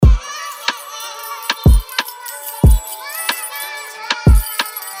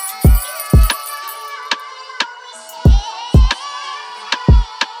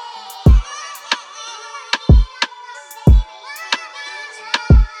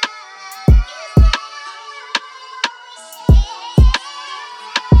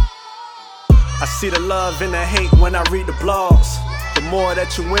I see the love and the hate when I read the blogs. The more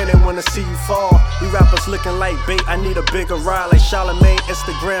that you win and wanna see you fall. You rappers looking like bait, I need a bigger ride. Like Charlemagne,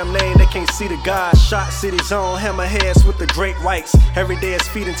 Instagram name, they can't see the guy. Shot cities on, hammerheads with the great whites. Every day is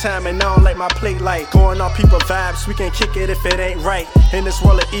feeding time and I don't like my plate light. Going off people vibes, we can kick it if it ain't right. In this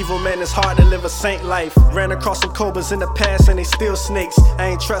world of evil, man, it's hard to live a saint life. Ran across some cobras in the past and they still snakes. I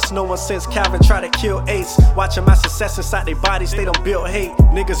ain't trust no one since Calvin tried to kill Ace. Watching my success inside their bodies, they don't build hate.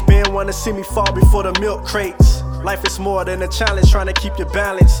 Niggas been wanna see me fall before the milk crates. Life is more than a challenge, trying to keep your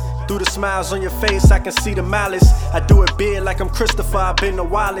balance. Through the smiles on your face, I can see the malice. I do it big like I'm Christopher, I've been the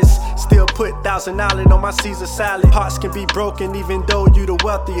Wallace. Still put $1,000 on my Caesar salad. Hearts can be broken even though you the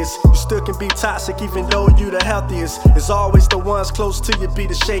wealthiest. You still can be toxic even though you the healthiest. It's always the ones close to you be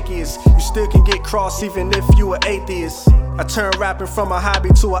the shakiest. You still can get crossed even if you an atheist. I turned rapping from a hobby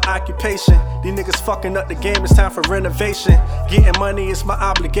to an occupation. These niggas fucking up the game, it's time for renovation. Getting money is my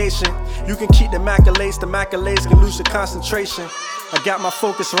obligation. You can keep the maculates can lose your concentration. I got my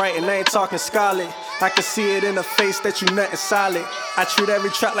focus right and I ain't talking scarlet. I can see it in the face that you nothing solid. I treat every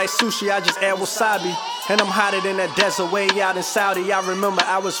track like sushi, I just add wasabi. And I'm hotter than that desert way out in Saudi. I remember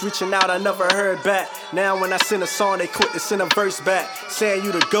I was reaching out, I never heard back. Now when I send a song, they quit to send a verse back. Saying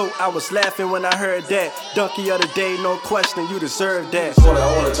you the GOAT, I was laughing when I heard that. Donkey of the day, no question, you deserve that.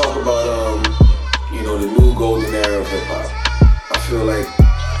 I want to talk about, the new golden era of hip hop. I feel like,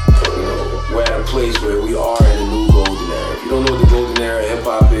 we're at a place where we are in a new golden era. If you don't know what the golden era of hip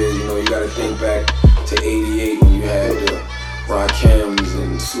hop is, you gotta think back to '88 when you had the Rakims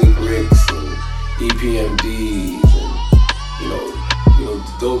and Slick Ricks and EPMDs and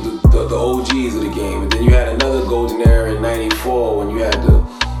the OGs of the game. And then you had another golden era in '94 when you had the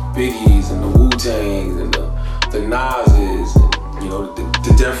Biggies and the Wu-Tangs and the Nas's and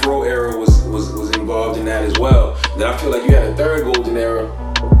the Death Row era was involved in that as well. Then I feel like you had a third golden era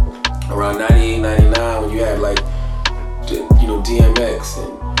around '98, '99 when you had like DMX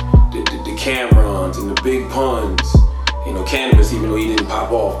and the Cam'rons and the Big Puns. Cannabis, even though he didn't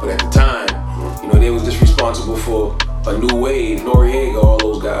pop off, but at the time, they was just responsible for a new wave, Noriega, all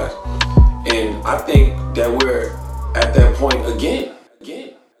those guys. And I think that we're at that point again.